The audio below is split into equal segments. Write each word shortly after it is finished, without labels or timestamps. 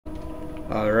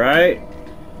Alright.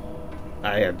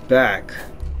 I am back.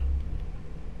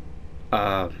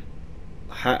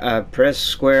 Press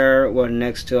square when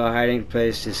next to a hiding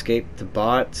place to escape the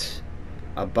bots.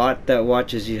 A bot that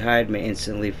watches you hide may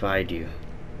instantly find you.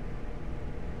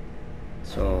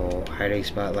 So, hiding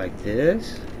spot like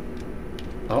this?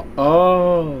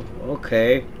 Oh,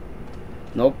 okay.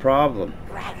 No problem.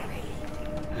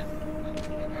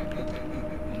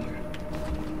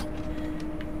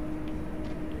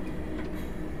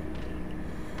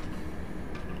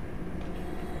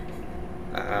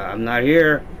 I'm not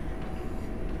here.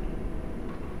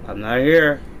 I'm not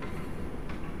here.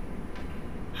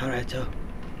 How did I tell?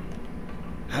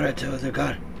 How did I tell they're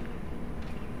gone?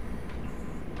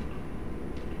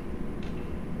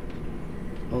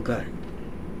 Oh God.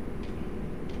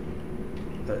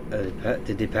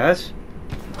 Did they pass?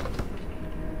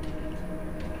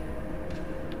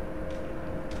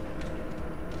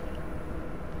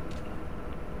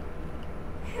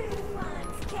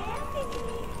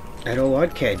 I don't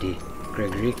want candy,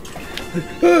 Gregory.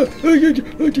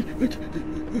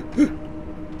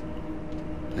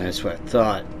 That's what I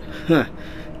thought. Huh.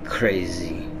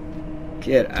 Crazy.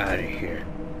 Get out of here.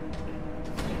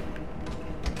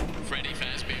 Freddy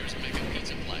Fazbear's Mega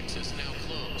Pizzaplex is now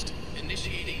closed.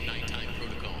 Initiating nighttime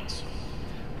protocols.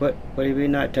 What do you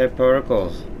mean nighttime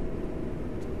protocols?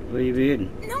 What do you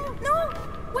mean? No,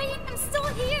 wait, I'm still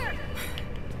here.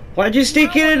 Why'd you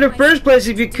sneak in the first place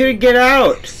if you couldn't get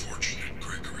out? Unfortunate,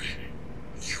 Gregory.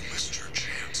 You missed your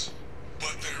chance.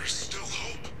 But there is still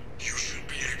hope. You should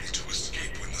be able to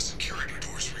escape when the security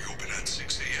doors reopen at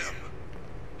 6 a.m.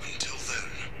 Until then,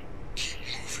 keep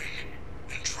moving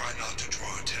and try not to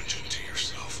draw attention to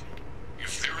yourself.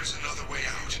 If there is another way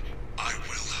out, I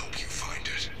will help you find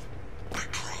it. I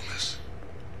promise.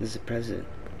 This is the president.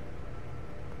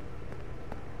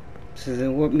 So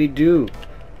then what me do?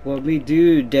 What me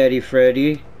do, Daddy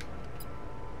Freddy?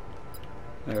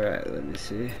 Alright, let me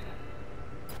see.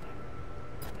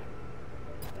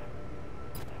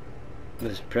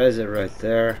 There's present right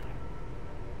there.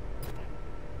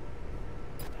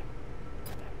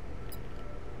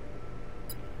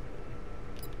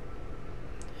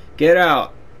 Get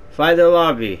out! Find the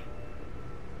lobby.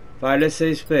 Find a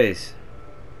safe space.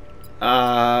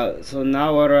 So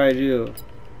now what do?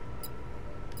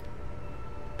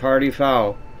 Party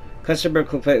foul. Customer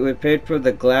complaint. We paid for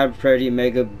the Glad Freddy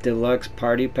Mega Deluxe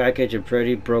Party Package and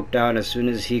Freddy broke down as soon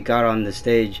as he got on the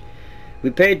stage.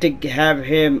 We paid to have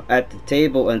him at the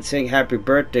table and sing happy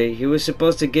birthday. He was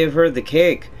supposed to give her the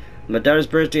cake. My daughter's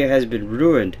birthday has been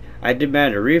ruined. I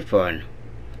demand a refund.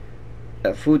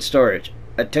 Food storage.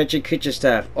 Attention kitchen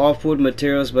staff. All food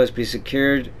materials must be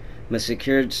secured,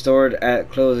 stored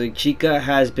at closing. Chica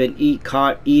has been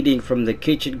caught eating from the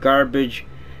kitchen garbage.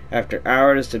 After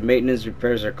hours, the maintenance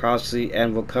repairs are costly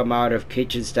and will come out of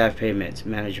kitchen staff payments.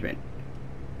 Management.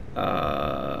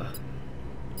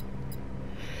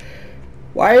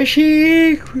 Why is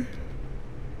she eating?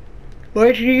 Why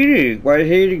is she eating? Why is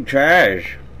she eating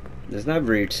trash? That's not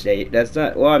rude state. That's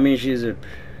not. Well, I mean, she's a.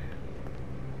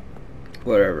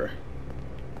 Whatever.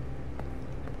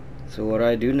 So what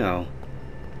I do now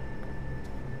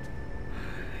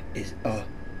is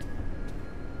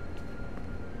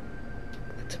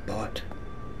it's a bot.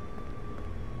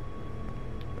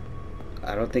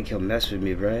 I don't think he'll mess with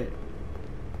me, right?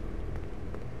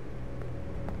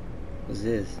 What's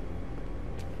this?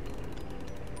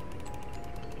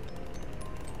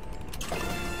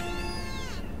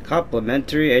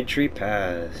 Complimentary entry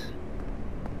pass.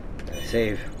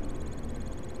 Save.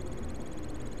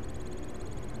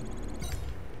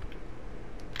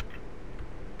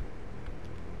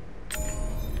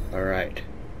 All right.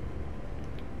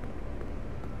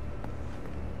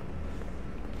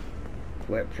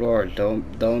 Wet floor.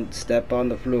 Don't step on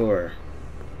the floor.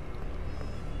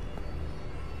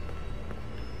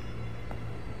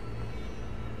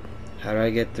 How do I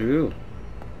get through?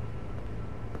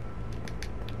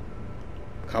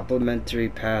 Complimentary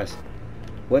pass.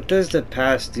 What does the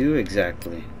pass do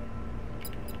exactly?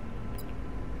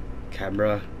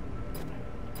 Camera.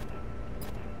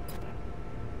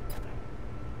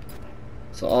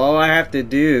 So all I have to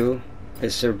do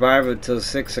is survive until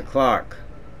 6 o'clock.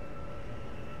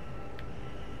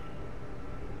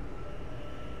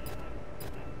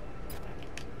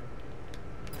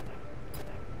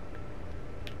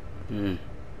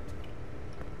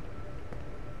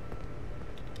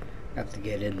 Have to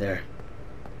get in there.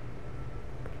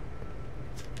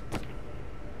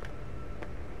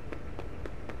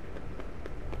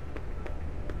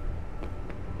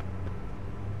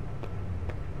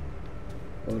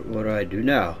 What do I do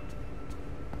now?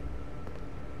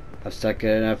 I'm stuck in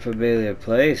an unfamiliar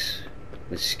place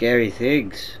with scary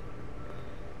things.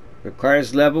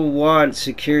 Requires level 1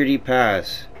 security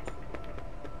pass.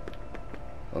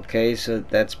 Okay, so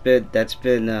that's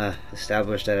been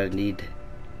established that I need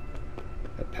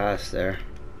a pass there.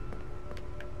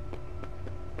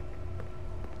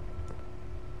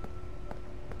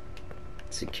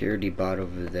 Security bot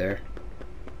over there.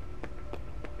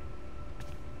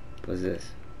 What's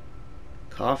this?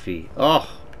 Coffee. Oh,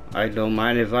 I don't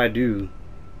mind if I do.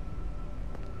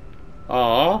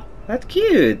 Aw, that's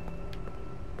cute.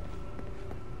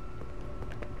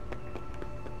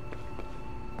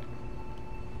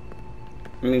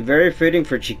 I mean, very fitting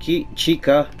for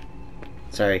Chica.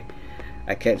 Sorry,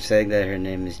 I kept saying that her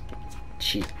name is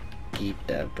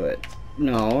Chiquita, but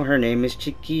no, her name is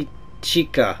Chica.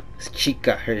 It's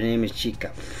Chica. Her name is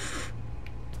Chica.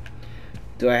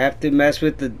 Do I have to mess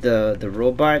with the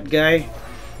robot guy?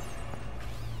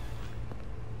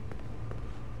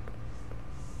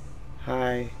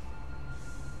 Hi,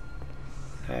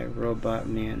 robot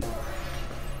man.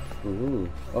 Ooh,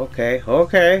 okay,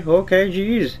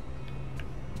 jeez.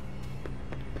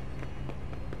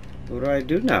 What do I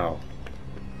do now?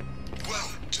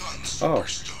 Well done,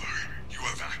 superstar. You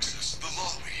have accessed the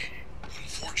lobby.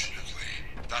 Unfortunately,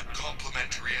 that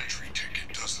complimentary entry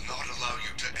ticket does not allow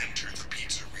you to enter the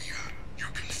pizzeria. You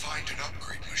can find an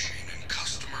upgrade machine in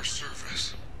customer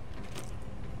service.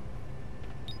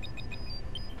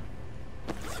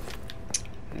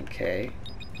 Okay,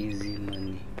 easy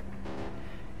money.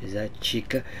 Is that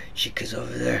Chica? Chica's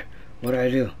over there. What do I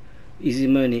do? Easy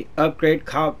money. Upgrade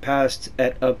comp passed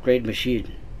at upgrade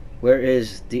machine. Where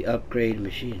is the upgrade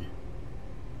machine?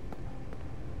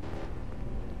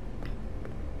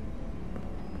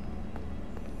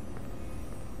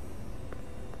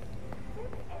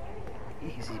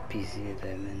 Easy peasy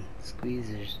lemon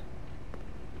squeezers.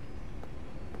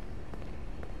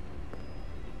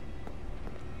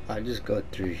 I'll just go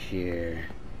through here.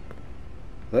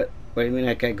 What? What do you mean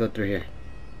I can't go through here?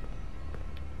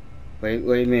 Wait,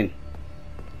 what do you mean?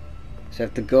 So I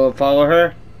have to go and follow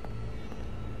her?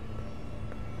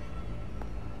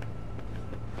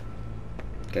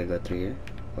 Can I go through here?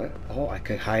 What? Oh, I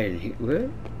could hide in here. What?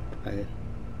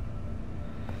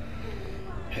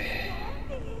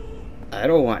 I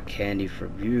don't want candy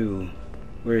from you.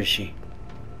 Where is she?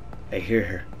 I hear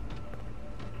her.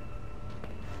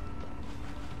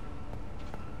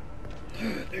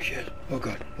 There she is. Oh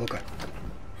god, oh god.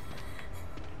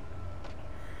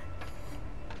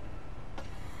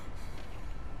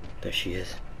 There she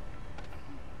is.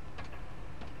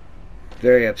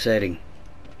 Very upsetting.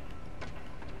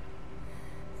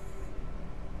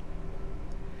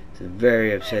 It's a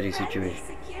very upsetting situation.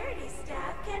 Security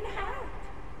staff can help.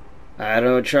 I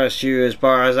don't trust you as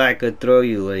far as I could throw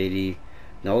you, lady.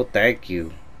 No, thank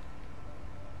you.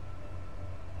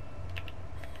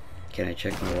 Can I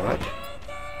check my watch?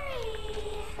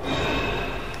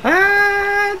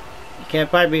 Ah! You can't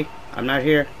find me. I'm not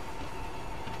here.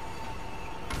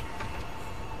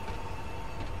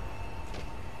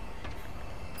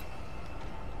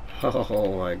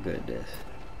 Oh my goodness.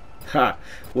 Ha!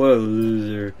 What a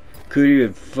loser. Couldn't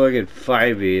even fucking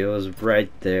find me. It was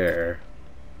right there.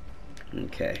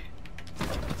 Okay.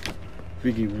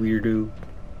 Freaking weirdo.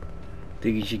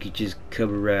 Thinking she could just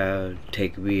come around,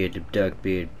 take me and abduct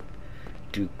me and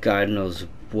do God knows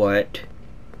what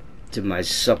to my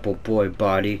supple boy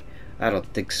body. I don't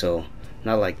think so.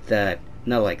 Not like that.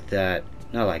 Not like that.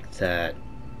 Not like that.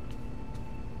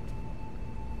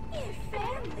 Your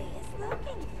family is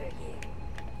looking for you.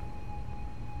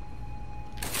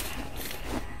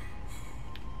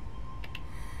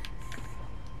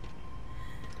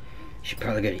 She's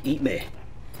probably gonna eat me.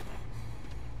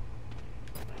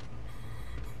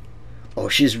 Oh,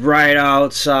 she's right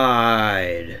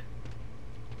outside.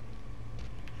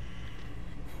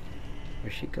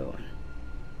 Where's she going?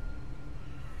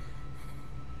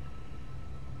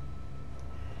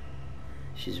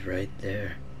 She's right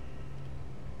there.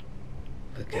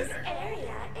 Look at This her.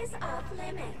 area is off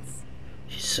limits.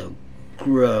 She's so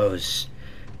gross.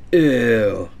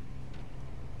 Ew.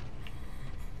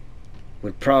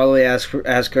 Would probably ask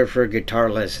her for guitar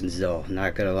lessons though,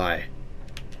 not gonna lie.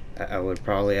 I would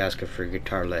probably ask her for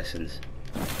guitar lessons.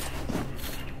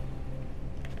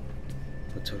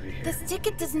 What's over here? This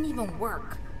ticket doesn't even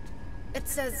work. It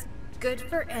says, good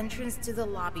for entrance to the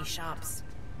lobby shops.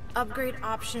 Upgrade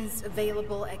options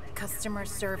available at customer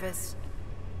service.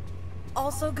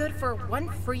 Also good for 1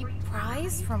 free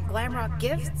prize from Glamrock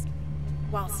Gifts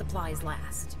while supplies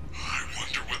last. I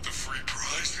wonder what the free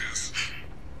prize is.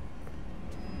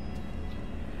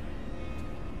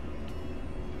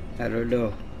 I don't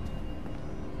know.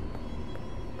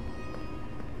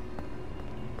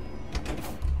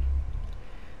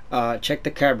 Check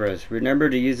the cameras. Remember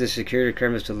to use the security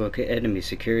cameras to locate enemies.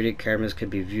 Security cameras can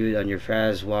be viewed on your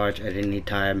Faz watch at any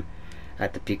time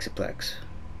at the Pixaplex.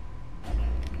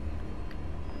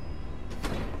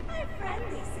 Our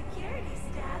friendly security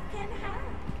staff can help.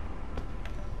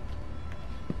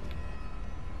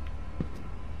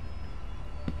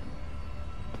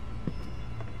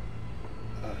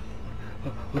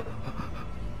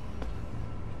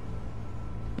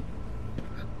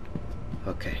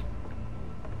 Okay.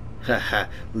 Haha,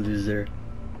 loser.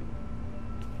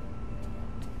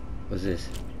 What's this?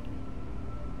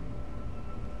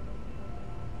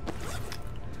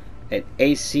 An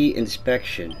AC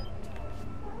inspection.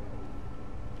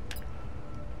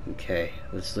 Okay,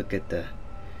 let's look at the...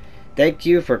 Thank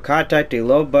you for contacting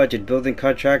low-budget building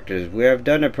contractors. We have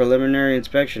done a preliminary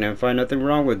inspection and find nothing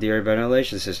wrong with your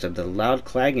ventilation system. The loud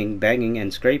clanging, banging,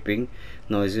 and scraping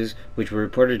noises, which were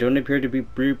reported, don't appear to be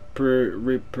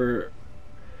reproductible.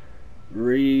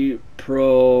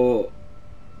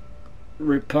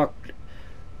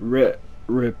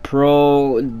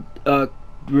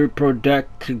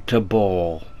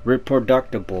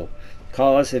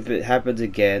 Call us if it happens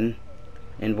again.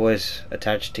 Invoice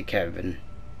attached to Kevin.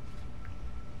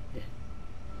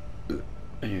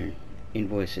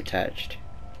 Invoice attached.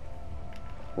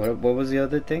 What was the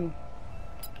other thing?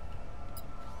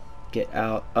 Get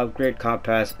out. Upgrade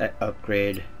compass at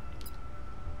upgrade.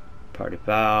 Party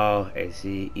foul.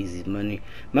 AC. Easy money.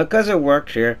 My cousin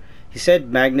works here. He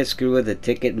said magnet screw with the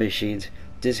ticket machines.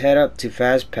 Just head up to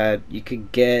FastPad. You can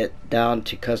get down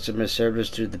to customer service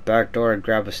through the back door and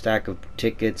grab a stack of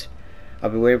tickets.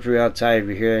 I'll be waiting for you outside. If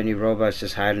you hear any robots,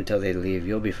 just hide until they leave.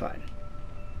 You'll be fine.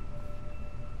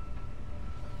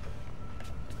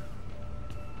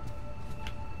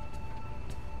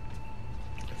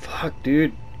 Fuck,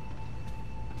 dude.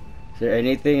 Is there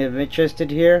anything of interest in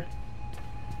here?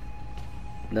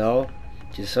 No?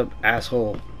 Just some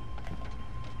asshole.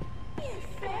 Your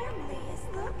family is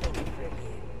looking for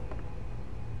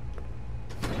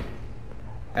you.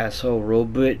 Asshole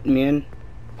robot man?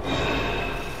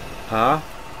 Huh?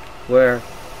 Where?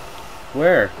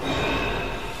 Where?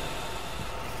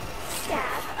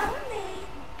 Staff only.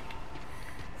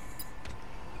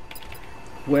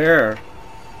 Where?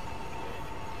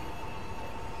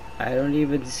 I don't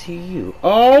even see you.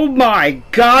 Oh my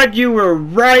god, you were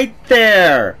right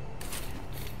there!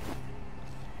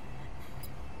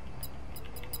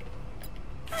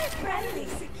 Our friendly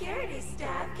security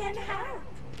staff can help.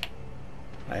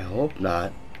 I hope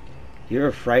not. You're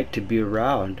a fright to be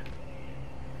around.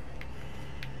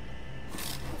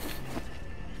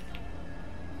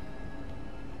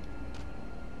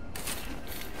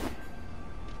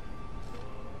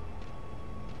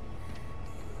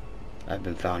 I've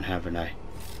been found, haven't I?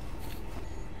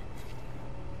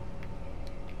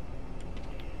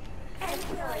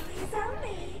 Employees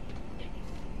only.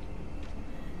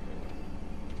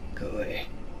 Go away.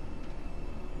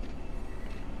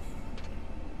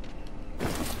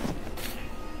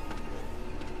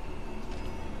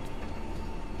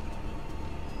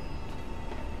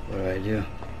 What do I do?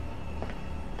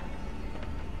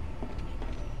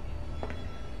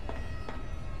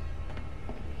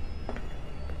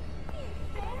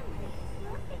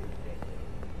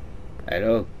 I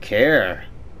don't care.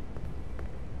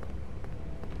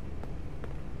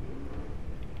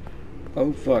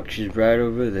 Oh fuck, she's right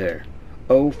over there.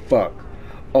 Oh fuck.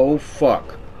 Oh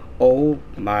fuck. Oh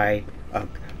my.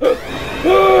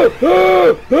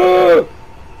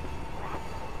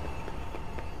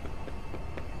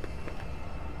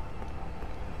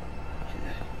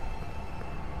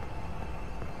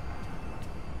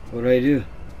 What do I do?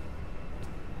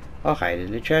 I'll hide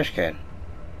in the trash can.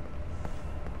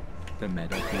 The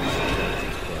medical security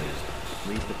is closed.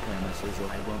 Leave the premises or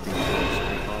I won't be forced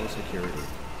to call security.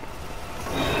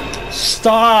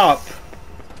 Stop!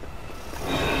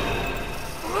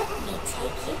 Let me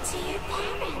take you to your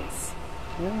parents.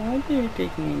 No, I didn't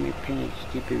take me in your pants,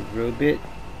 stupid robot.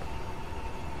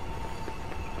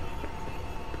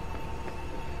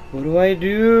 What do I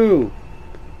do?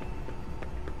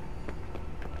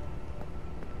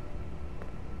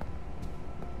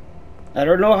 I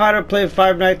don't know how to play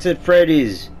Five Nights at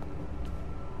Freddy's.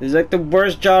 It's like the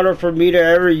worst genre for me to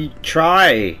ever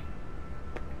try.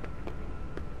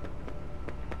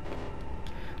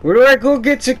 Where do I go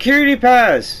get security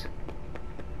pass?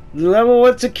 Level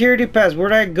 1 security pass. Where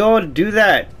do I go and do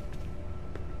that?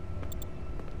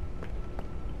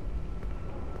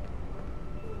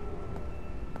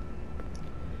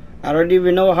 I don't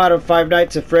even know how to Five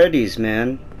Nights at Freddy's,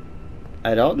 man.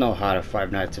 I don't know how to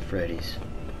Five Nights at Freddy's.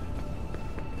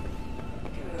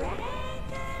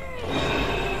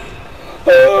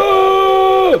 Oh!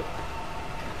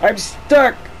 I'm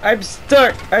stuck! I'm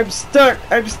stuck! I'm stuck!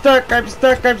 I'm stuck! I'm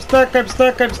stuck! I'm stuck! I'm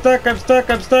stuck! I'm stuck! I'm stuck!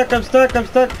 I'm stuck! I'm stuck! I'm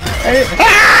stuck!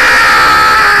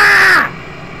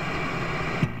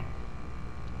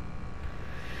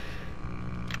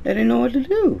 I didn't know what to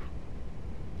do.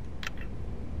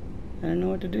 I didn't know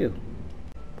what to do.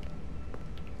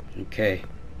 Okay.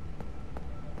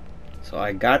 So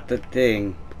I got the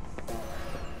thing.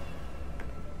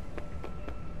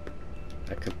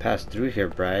 I could pass through here,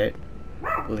 right?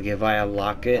 Like if I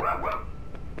unlock it.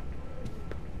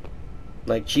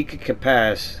 Like Chica could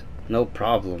pass, no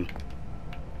problem.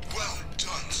 Well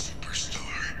done,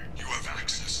 superstar. You have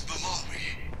access to the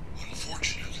lobby.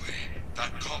 Unfortunately,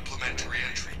 that complimentary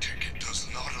entry ticket does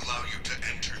not allow you to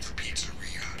enter the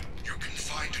pizzeria. You can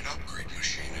find an upgrade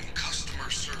machine in customer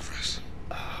service.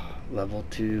 Level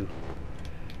 2.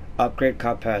 Upgrade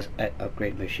cop pass at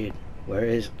upgrade machine. Where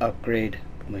is upgrade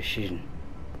machine?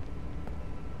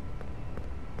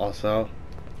 Also,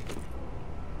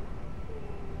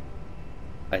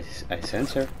 I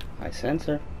sense her. I sense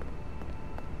her.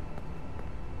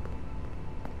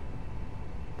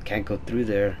 Can't go through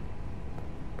there.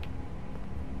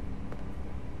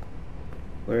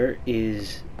 Where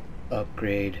is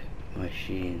upgrade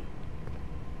machine?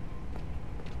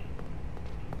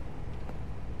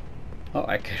 Oh,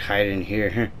 I could hide in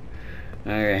here.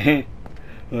 Alright.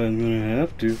 Well, I'm gonna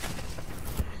have to.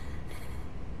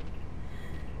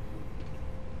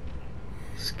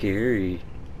 Scary.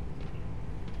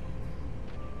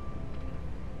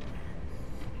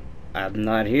 I'm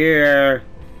not here.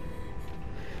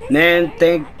 Man,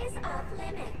 thank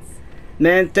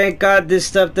God this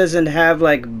stuff doesn't have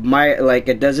like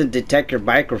it doesn't detect your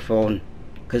microphone,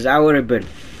 cause I would have been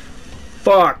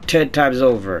fucked 10 times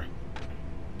over.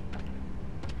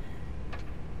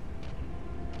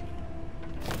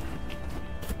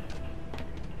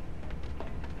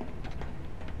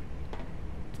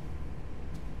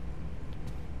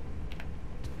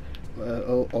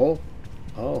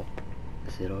 Oh,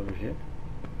 is it over here?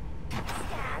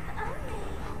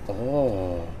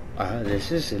 Oh,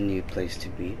 this is a new place to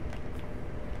be.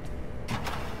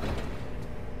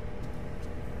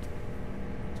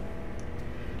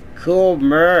 Cool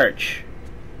merch.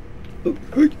 You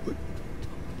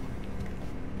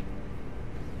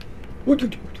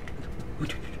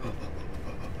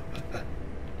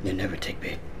never take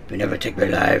me. You never take me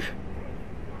alive.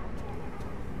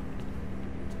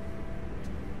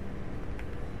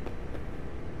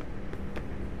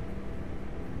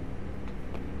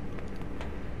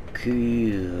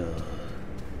 Cool.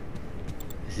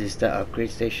 Is this the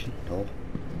upgrade station? No.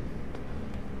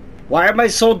 Why am I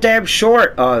so damn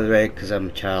short? Oh, right, because I'm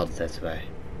a child, that's why.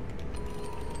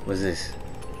 What's this?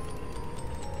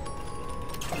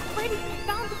 Freddy, I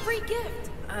found the free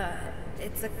gift.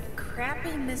 It's a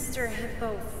crappy Mr.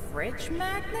 Hippo fridge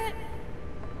magnet?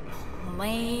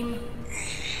 Lame.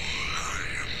 I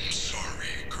am sorry,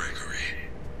 Gregory.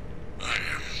 I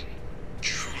am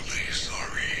truly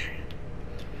sorry.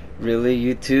 Really,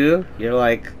 you too? You're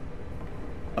like,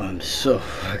 I'm so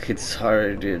fucking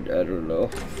sorry, dude. I don't know.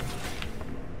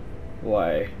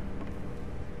 Why?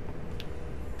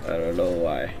 I don't know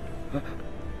why.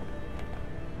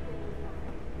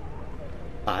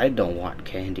 I don't want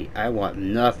candy. I want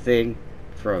nothing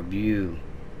from you.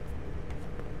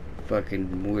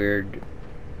 Fucking weird.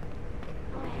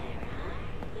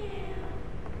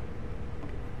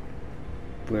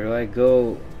 Where do I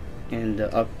go in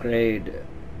the upgrade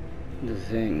the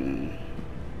thing?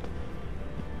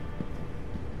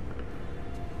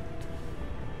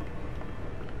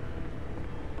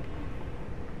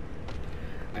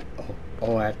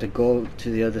 Oh, I have to go to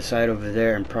the other side over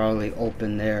there and probably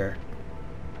open there.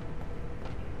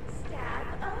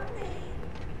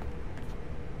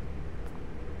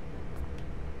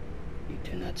 You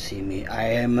do not see me. I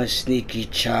am a sneaky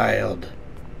child.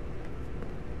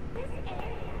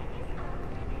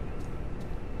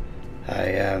 I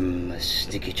am a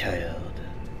sneaky child.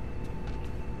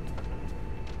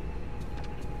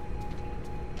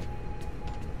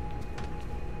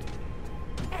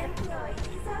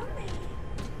 Employees only.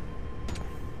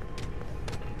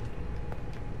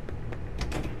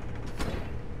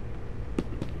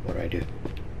 What do I do?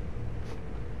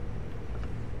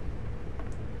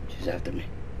 She's after me.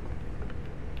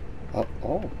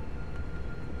 Oh.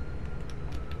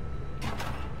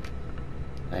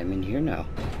 I'm in here now.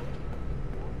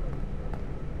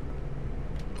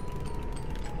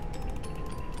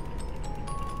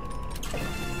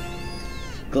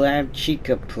 Glam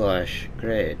Chica plush.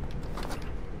 Great.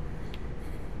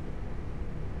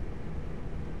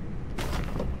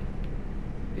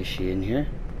 Is she in here?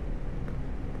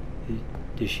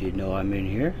 Does she know I'm in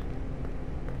here?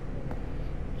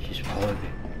 She's following me.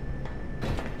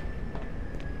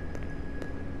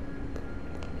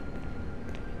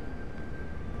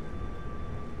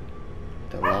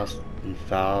 The lost and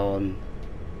found.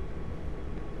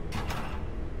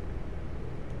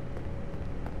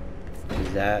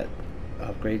 Is that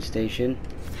upgrade station?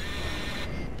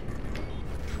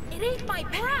 It ain't my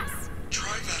pass!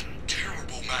 Try that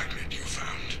terrible magnet you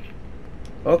found.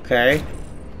 Okay.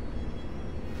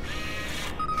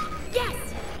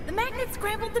 Yes! The magnet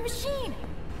scrambled the machine!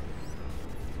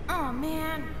 Oh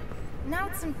man, now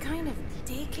it's some kind of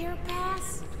daycare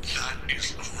pass? That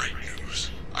is great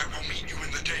news. I will meet you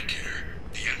in the daycare.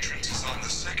 The entrance is on the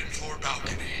second floor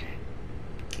balcony.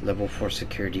 Level 4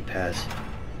 security pass.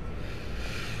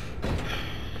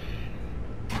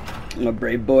 I'm a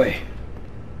brave boy.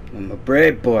 I'm a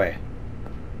brave boy.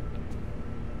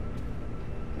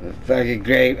 A fucking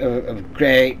great,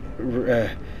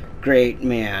 great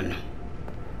man.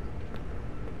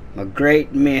 A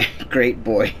great man, great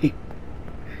boy.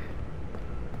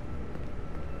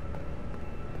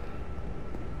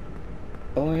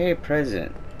 Oh hey,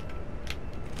 present.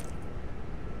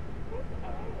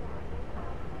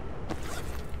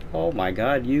 Oh my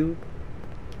god, you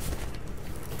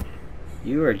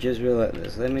are just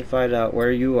relentless. Let me find out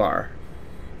where you are.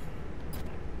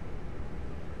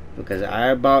 Because I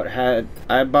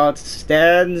about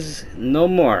stands no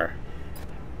more.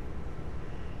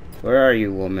 Where are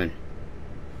you, woman?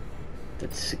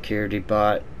 That's security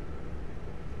bot.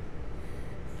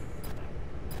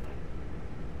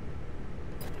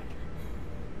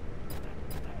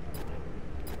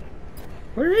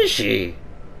 Where is she?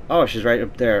 Oh, she's right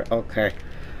up there. Okay.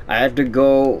 I have to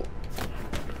go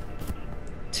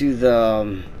to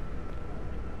the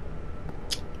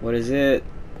what is it?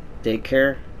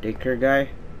 Daycare guy.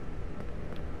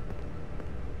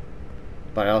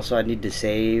 But also I need to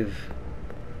save.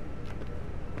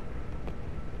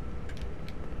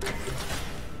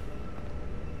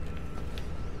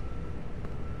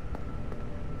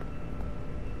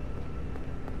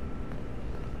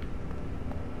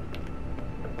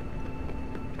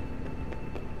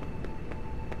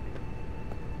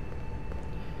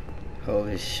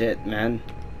 Holy shit, man.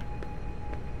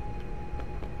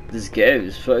 This game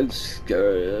is fucking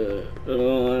scary. I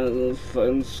don't want to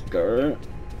fucking scary.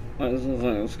 Why is it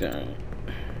fucking scary?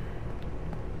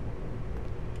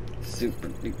 Super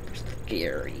duper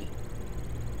scary.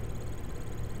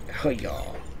 Oh,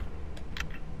 y'all.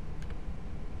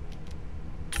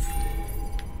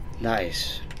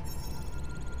 Nice.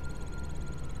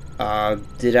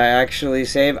 Did I actually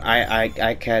save?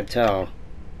 I can't tell.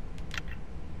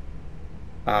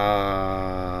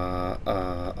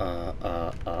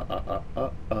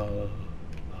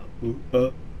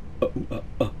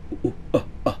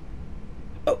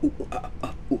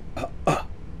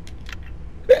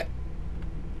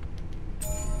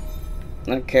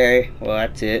 Okay, well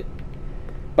that's it.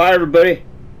 Bye everybody.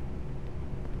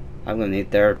 I'm gonna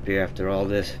need therapy after all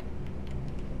this.